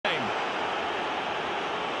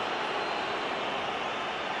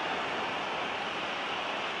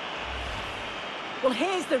Well,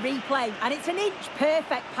 here's the replay, and it's an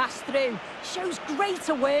inch-perfect pass through. Shows great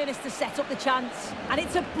awareness to set up the chance. And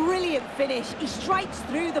it's a brilliant finish. He strikes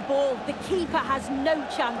through the ball. The keeper has no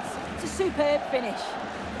chance. It's a superb finish.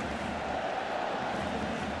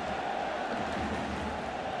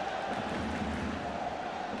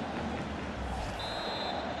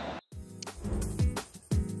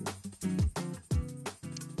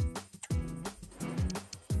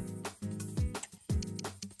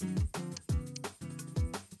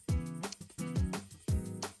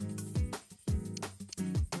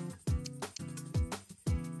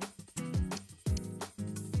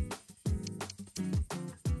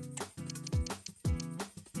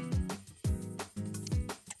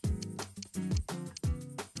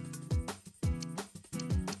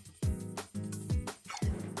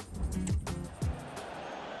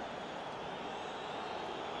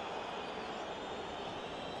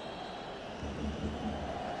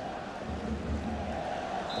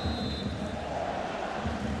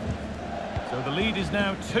 So the lead is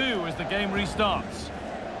now 2 as the game restarts.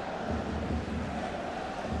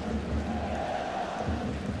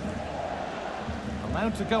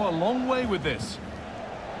 Allowed to go a long way with this.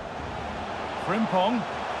 Frimpong.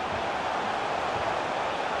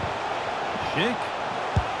 Schick.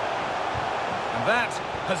 And that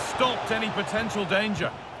has stopped any potential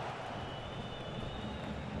danger.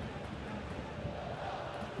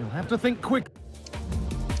 You'll have to think quick.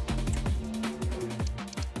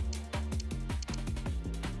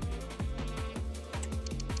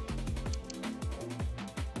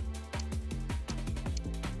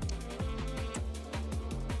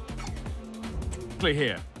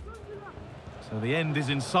 Here. So the end is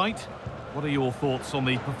in sight. What are your thoughts on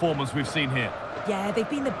the performance we've seen here? Yeah, they've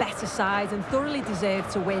been the better side and thoroughly deserve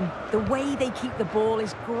to win. The way they keep the ball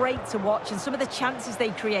is great to watch, and some of the chances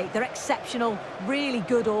they create, they're exceptional. Really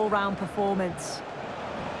good all-round performance.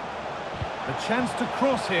 A chance to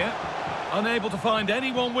cross here. Unable to find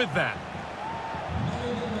anyone with that.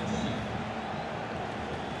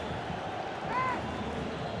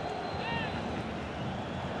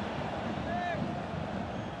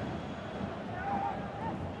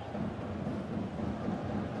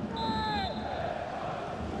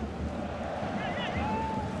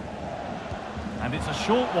 And it's a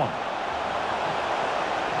short one.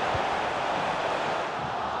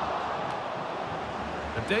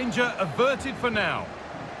 The danger averted for now.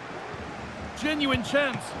 Genuine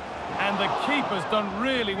chance. And the keeper's done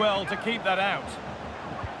really well to keep that out.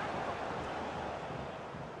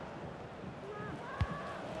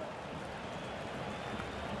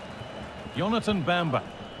 Jonathan Bamba.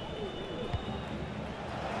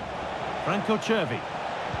 Franco Cervi.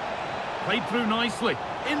 Played through nicely.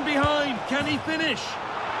 In behind, can he finish?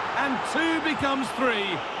 And 2 becomes 3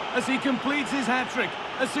 as he completes his hat-trick.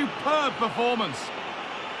 A superb performance.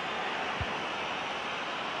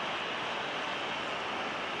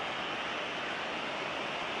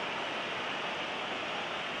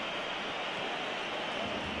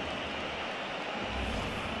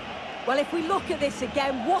 Well, if we look at this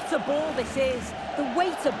again, what a ball this is. The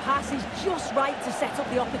weight of pass is just right to set up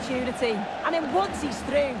the opportunity. And then once he's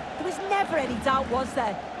through, there was never any doubt, was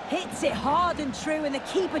there? Hits it hard and true, and the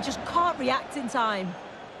keeper just can't react in time.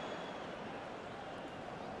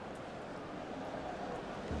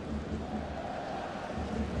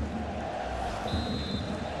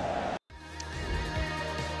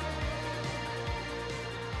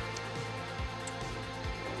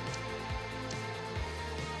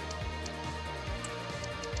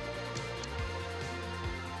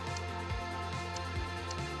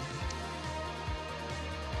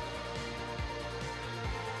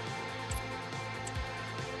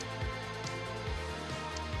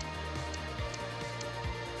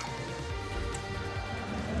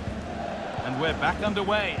 And we're back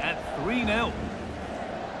underway at 3-0.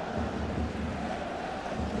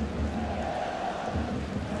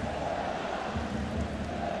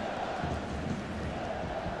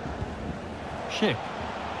 Schick.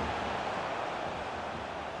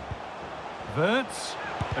 Wirtz.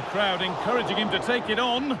 The crowd encouraging him to take it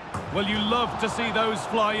on. Well, you love to see those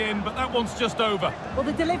fly in, but that one's just over. Well,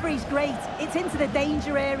 the delivery's great. It's into the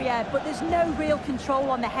danger area, but there's no real control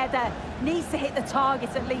on the header. Needs to hit the target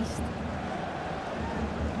at least.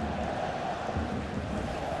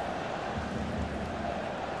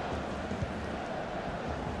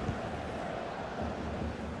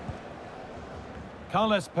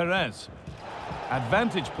 Carles Perez.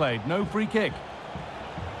 Advantage played, no free kick.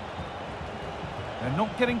 They're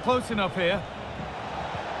not getting close enough here.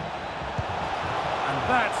 And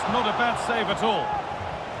that's not a bad save at all.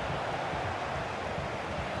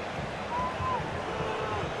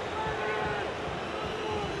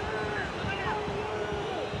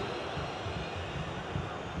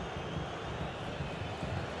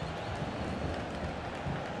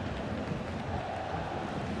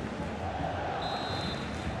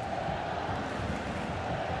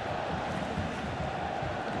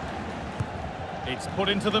 It's put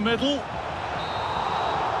into the middle.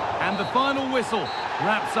 And the final whistle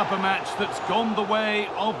wraps up a match that's gone the way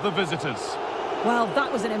of the visitors. Well,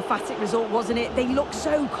 that was an emphatic result, wasn't it? They looked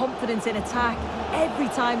so confident in attack. Every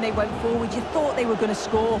time they went forward, you thought they were going to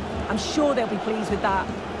score. I'm sure they'll be pleased with that.